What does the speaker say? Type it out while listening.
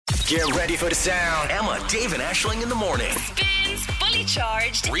Get ready for the sound. Emma, Dave, and Ashling in the morning. Spins Fully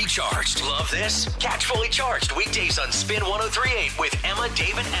Charged. Recharged. Love this? Catch Fully Charged weekdays on Spin 103.8 with Emma,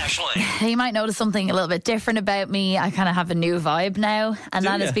 Dave, and Ashling. You might notice something a little bit different about me. I kind of have a new vibe now, and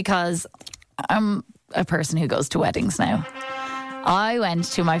that is because I'm a person who goes to weddings now. I went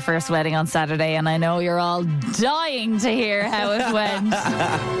to my first wedding on Saturday, and I know you're all dying to hear how it went.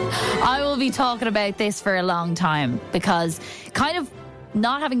 I will be talking about this for a long time because kind of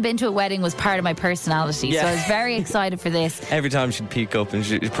not having been to a wedding was part of my personality. So I was very excited for this. Every time she'd peek up and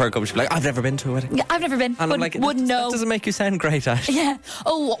she'd perk up, she'd be like, I've never been to a wedding. Yeah, I've never been. And I'm like, wouldn't know. That doesn't make you sound great, Ash. Yeah.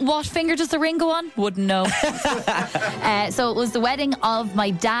 Oh, what finger does the ring go on? Wouldn't know. So it was the wedding of my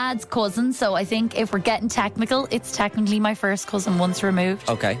dad's cousin. So I think if we're getting technical, it's technically my first cousin once removed.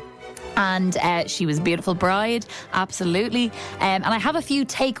 Okay. And she was a beautiful bride, absolutely. And I have a few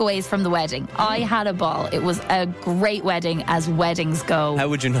takeaways from the wedding. I had a ball. It was a great wedding, as weddings go. How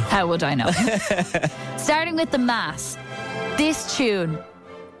would you know? How would I know? Starting with the mass. This tune,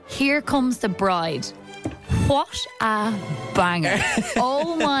 Here Comes the Bride. What a banger.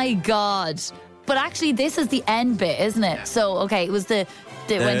 Oh my God. But actually, this is the end bit, isn't it? So, okay, it was the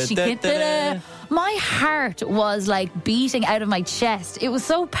when she my heart was like beating out of my chest. It was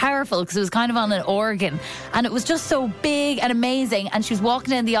so powerful because it was kind of on an organ, and it was just so big and amazing. And she was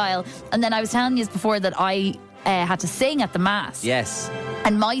walking down the aisle, and then I was telling you before that I had to sing at the mass. Yes.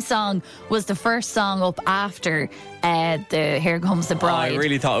 And my song was the first song up after the Here Comes the Bride. I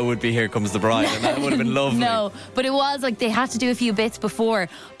really thought it would be Here Comes the Bride, and that would have been lovely. No, but it was like they had to do a few bits before.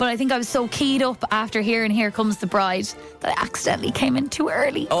 But I think I was so keyed up after hearing Here Comes the Bride that I accidentally came in too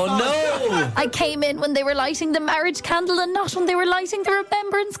early. Oh no! I came in when they were lighting the marriage candle and not when they were lighting the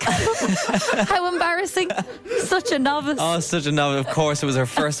remembrance candle. How embarrassing. Such a novice. Oh, such a novice. Of course, it was her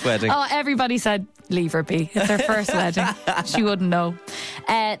first wedding. Oh, everybody said, leave her be. It's her first wedding. She wouldn't know.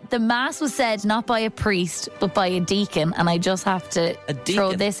 The mass was said not by a priest, but by a deacon. And I just have to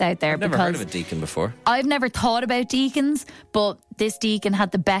throw this out there. I've never heard of a deacon before. I've never thought about deacons, but this deacon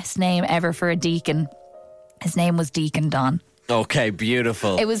had the best name ever for a deacon. His name was Deacon Don. Okay,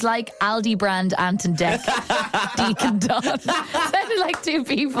 beautiful. It was like Aldi brand Anton Deck. Deacon Don. Sounded like two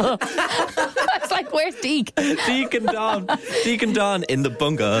people. I was like, where's Deek? Deacon Don. Deacon Don in the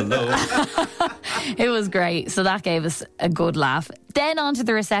bungalow. It was great. So that gave us a good laugh. Then on to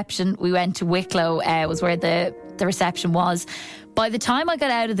the reception. We went to Wicklow. Was where the reception was. By the time I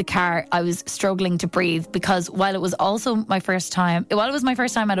got out of the car, I was struggling to breathe because while it was my first time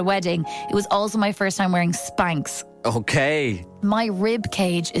at a wedding, it was also my first time wearing Spanx. Okay. My rib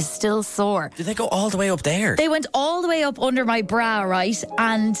cage is still sore. Did they go all the way up there? They went all the way up under my bra, right?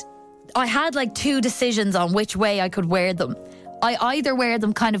 And I had like two decisions on which way I could wear them. I either wear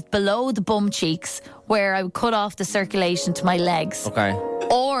them kind of below the bum cheeks, where I would cut off the circulation to my legs. Okay.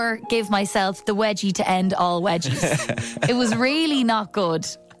 Or give myself the wedgie to end all wedgies. It was really not good.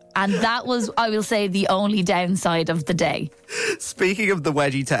 And that was, I will say, the only downside of the day. Speaking of the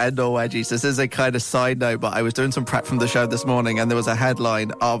wedgie to end all wedgies, this is a kind of side note, but I was doing some prep from the show this morning and there was a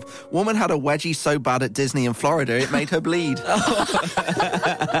headline of woman had a wedgie so bad at Disney in Florida it made her bleed. Christ.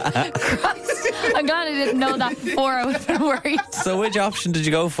 I'm glad I didn't know that before. I was worried. So which option did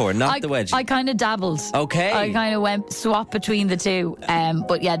you go for? Not the wedgie? I kind of dabbled. Okay. I kind of went swap between the two.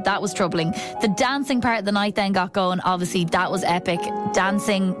 But yeah, that was troubling. The dancing part of the night then got going. Obviously, that was epic.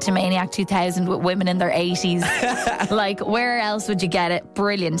 Dancing to Maniac 2000 with women in their 80s. Like, where else would you get it?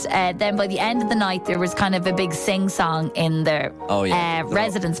 Brilliant. Then by the end of the night, there was kind of a big sing-song in the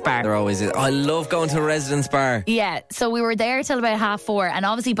residence bar. There always is. I love going to a residence bar. Yeah, so we were there till about 4:30, and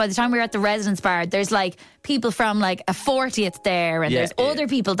obviously by the time we were at the residence bar, there's like people from like a 40th there, and there's other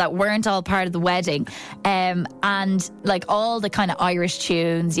people that weren't all part of the wedding, and like all the kind of Irish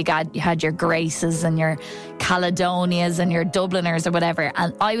tunes. You had your Graces and your Caledonias and your Dubliners or whatever,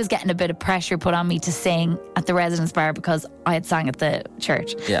 and I was getting a bit of pressure put on me to sing at the residence bar because I had sang at the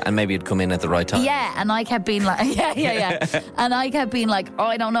church. Yeah, and maybe you'd come in at the right time. Yeah, and I kept being like, and I kept being like, oh,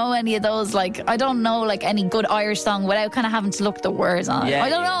 I don't know any of those, like, I don't know like any good Irish song without kind of having to look the words on it. I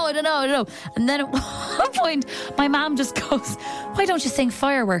don't know. And then at one point, my mum just goes, why don't you sing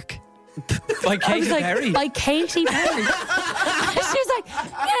Firework? By Katy Perry? By Katy Perry. She was like,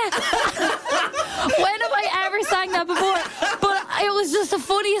 yeah. When have I ever sang that before? But it was just the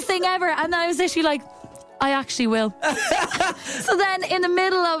funniest thing ever. And then I was literally like, I actually will. So then in the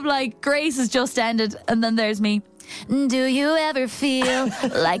middle of like Grace has just ended, and then there's me. Do you ever feel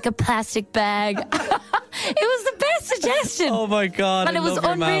like a plastic bag? It was the best suggestion. Oh my God. And it was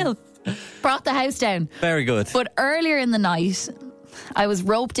unreal. Brought the house down. Very good. But earlier in the night, I was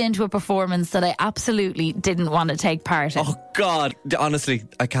roped into a performance that I absolutely didn't want to take part in. Oh, God. Honestly,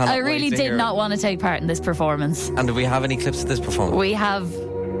 I cannot I wait really to did hear not it. want to take part in this performance. And do we have any clips of this performance? We have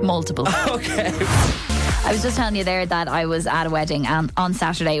multiple. Okay. I was just telling you there that I was at a wedding on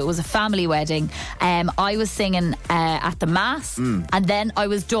Saturday. It was a family wedding. I was singing at the Mass and then I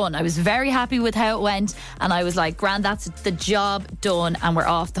was done. I was very happy with how it went and I was like, grand, that's the job done and we're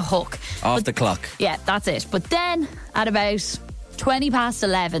off the hook. Off the clock. Yeah, that's it. But then at about 20 past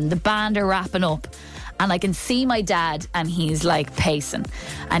 11, the band are wrapping up. And I can see my dad and he's like pacing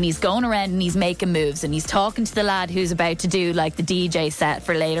and he's going around and he's making moves and he's talking to the lad who's about to do like the DJ set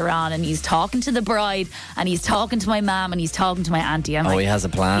for later on and he's talking to the bride and he's talking to my mum and he's talking to my auntie. I'm He has a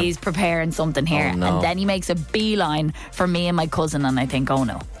plan. He's preparing something here. Oh, no. And then he makes a beeline for me and my cousin and I think, oh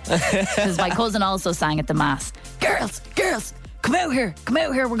no. Because my cousin also sang at the Mass. Girls, come out here,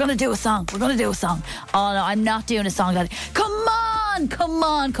 we're going to do a song. Oh no, I'm not doing a song. Daddy. Come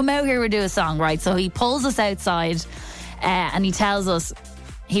on, come out here, we'll do a song, right? So he pulls us outside and he tells us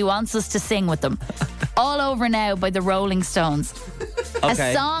he wants us to sing with them. All Over Now by the Rolling Stones.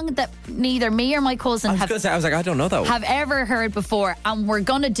 Okay. A song that neither me or my cousin I was like, I don't know that one. have ever heard before, and we're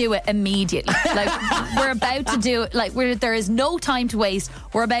gonna do it immediately. Like we're about to do it. Like there is no time to waste.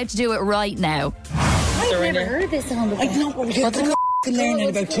 We're about to do it right now. I've never heard this song before. I know, but we can learn in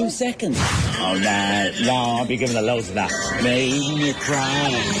about 2 seconds. Oh, no, I'll be giving a load of that. Made me cry.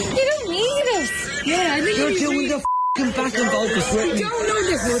 You don't need us. Yeah, I think you're doing the f***ing back and vocals with me. You don't know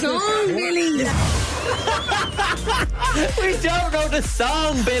this song, Billy. We don't know the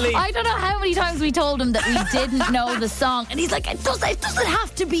song, Billy. I don't know how many times we told him that we didn't know the song, and he's like, "It doesn't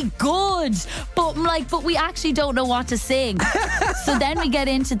have to be good." But I'm like, "But we actually don't know what to sing." So then we get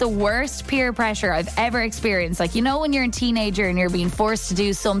into the worst peer pressure I've ever experienced. Like, you know, when you're a teenager and you're being forced to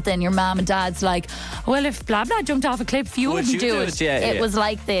do something, your mom and dad's like, "Well, if blah blah jumped off a cliff, you Would wouldn't you do do it." it? Yeah, it yeah. was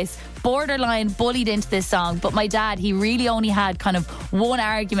like this. Borderline bullied into this song, but my dad, he really only had kind of one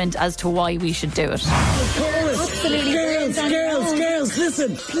argument as to why we should do it. Absolutely. Girls,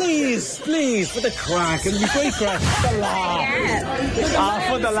 listen, please, for the crack. It'll be great crack. The laugh.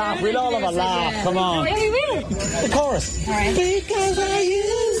 For the laugh. We'll all have a laugh. Come on. We will. The chorus. All right. Because I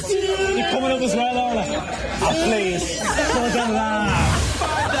used to. You coming up as well, Orla? Oh, please. For the laugh.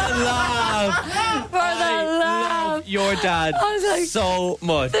 The laugh. For the laugh. Your dad I was like, so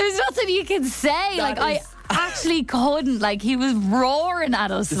much. There's nothing you can say. I actually couldn't. Like, he was roaring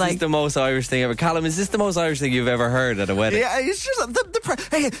at us. This like, is the most Irish thing ever. Callum, is this the most Irish thing you've ever heard at a wedding? Yeah, it's just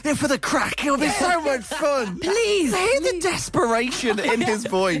hey, for the crack. It'll be so much fun. Please. Hear the desperation in his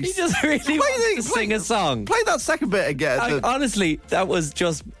voice. He just really wants to sing a song. Play that second bit again. Honestly, that was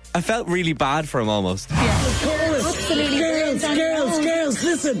just... I felt really bad for him almost. Absolutely. Girls,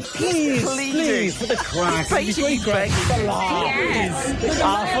 listen, please, for the crack. It'll be great crack. The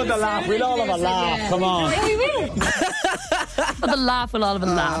laugh. For the laugh. We'll all have a laugh. Come on. We will. For the laugh, we'll all have a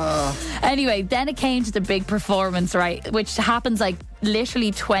laugh. Anyway, then it came to the big performance, right? Which happens like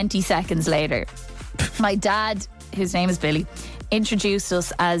literally 20 seconds later. My dad, whose name is Billy, introduced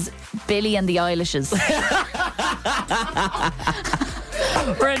us as Billy and the Eilishes.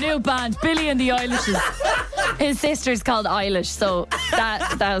 We're a new band, Billy and the Eilishes. His sister's called Eilish, so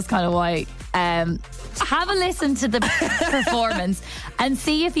that was kind of why. Have a listen to the performance and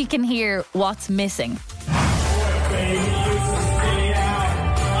see if you can hear what's missing.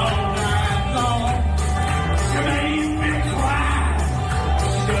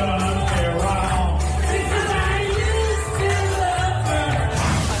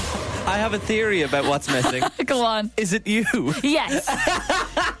 I have a theory about what's missing. Go on. Is it you? Yes.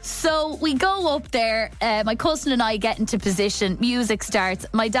 So we go up there. My cousin and I get into position. Music starts.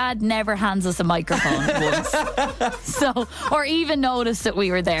 My dad never hands us a microphone once. Or even noticed that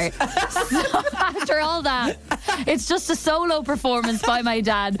we were there. So after all that, it's just a solo performance by my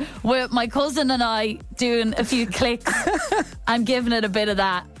dad with my cousin and I doing a few clicks and giving it a bit of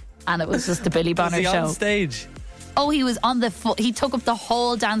that. And it was just the Billy Bonner Was he show. on stage? Oh, he was on he took up the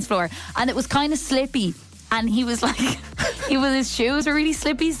whole dance floor and it was kind of slippy. And he was like, his shoes were really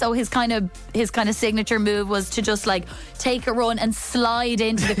slippy. So his kind of signature move was to just like take a run and slide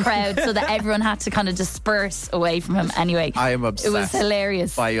into the crowd so that everyone had to kind of disperse away from him. Anyway, I am obsessed. It was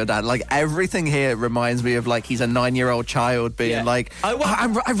hilarious. By your dad. Like, everything here reminds me of like he's a 9-year-old child being like,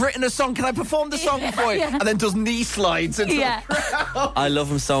 I've written a song. Can I perform the song for you? Yeah. And then does knee slides into the crowd. I love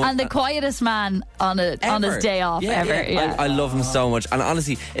him so much. And the quietest man on his day off ever. Yeah. I love him so much. And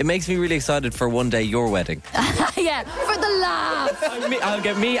honestly, it makes me really excited for one day your wedding. sing. Yeah, for the laugh. I'll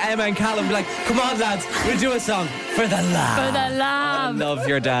get me, Emma, and Callum be like, come on, lads, we'll do a song for the laugh. For the I laugh. love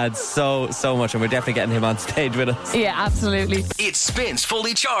your dad so much, and we're definitely getting him on stage with us. Yeah, absolutely. It spins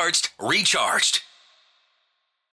fully charged, recharged.